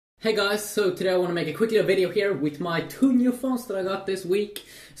Hey guys, so today I want to make a quick little video here with my two new phones that I got this week.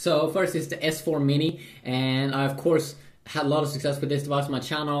 So first is the S4 Mini, and I of course had a lot of success with this device on my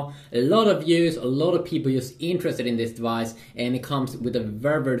channel. A lot of views, a lot of people just interested in this device, and it comes with a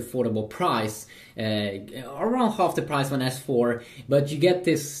very affordable price. Around half the price of an S4, but you get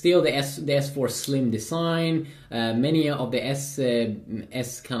this still the S4 slim design, many of the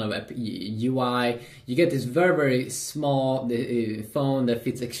S kind of UI. You get this very small phone that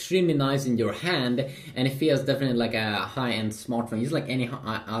fits extremely nice in your hand, and it feels definitely like a high-end smartphone, just like any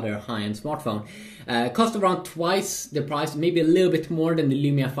other high-end smartphone. Cost around twice the price, maybe a little bit more than the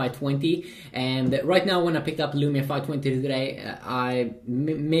Lumia 520. And right now, when I picked up Lumia 520 today, I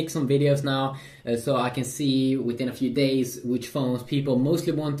make some videos now, so I can see within a few days which phones people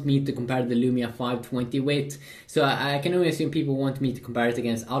mostly want me to compare the Lumia 520 with. So I can only assume people want me to compare it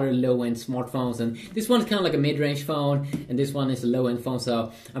against other low-end smartphones, and this one is kind of like a mid-range phone, and this one is a low-end phone.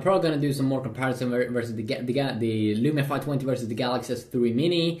 So I'm probably gonna do some more comparison versus the Lumia 520 versus the Galaxy S3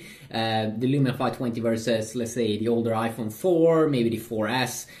 Mini, the Lumia 520 versus, let's say, the older iPhone 4, maybe the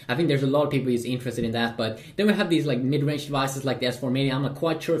 4S. I think there's a lot of people who's interested in that, but then we have these like mid-range devices like the S4 Mini. I'm not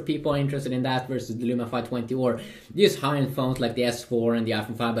quite sure if people are interested in that versus the Lumia 520, or just high-end phones like the S4 and the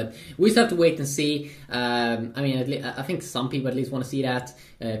iPhone 5, but we just have to wait and see. I mean, I think some people at least want to see that.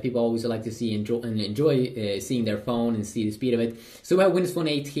 People always like to see enjoy seeing their phone and see the speed of it. So we have Windows Phone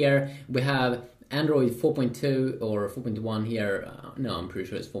 8 here. We have Android 4.2 or 4.1 here. No, I'm pretty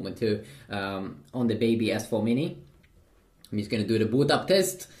sure it's 4.2 on the baby S4 Mini. I'm just going to do the boot up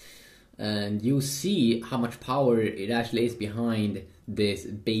test, and you'll see how much power it actually is behind this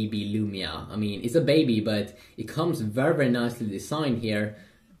baby Lumia. I mean, it's a baby, but it comes very nicely designed here,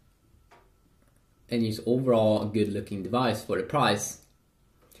 and it's overall a good looking device for the price.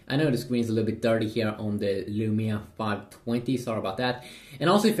 I know the screen is a little bit dirty here on the Lumia 520, sorry about that. And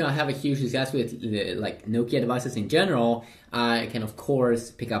also, if I have a huge success with like Nokia devices in general, I can of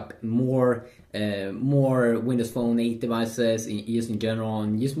course pick up more Windows Phone 8 devices just in general,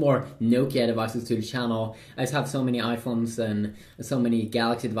 and use more Nokia devices to the channel. I just have so many iPhones and so many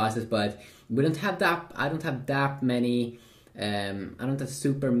Galaxy devices, but we don't have that. I don't have that many. I don't have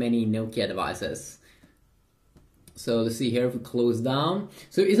super many Nokia devices. So let's see here if we close down.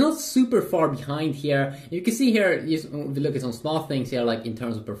 So it's not super far behind here. You can see here, if you look at some small things here, like in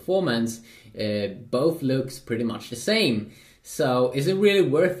terms of performance, both looks pretty much the same. So is it really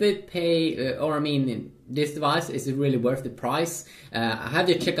worth it? Or I mean, this device, is it really worth the price? I had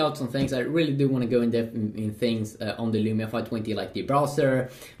to check out some things. I really do want to go in depth in things on the Lumia 520, like the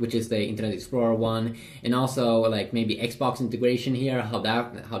browser, which is the Internet Explorer one, and also like maybe Xbox integration here, how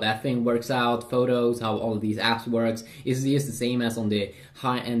that thing works out, photos, how all of these apps works. Is it just the same as on the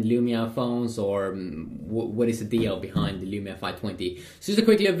high-end Lumia phones, or what is the deal behind the Lumia 520? So just a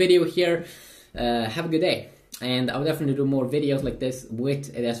quick little video here. Have a good day. And I will definitely do more videos like this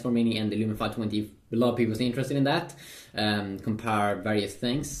with the S4 Mini and the Lumia 520. A lot of people are interested in that. Compare various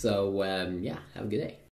things. So yeah, have a good day.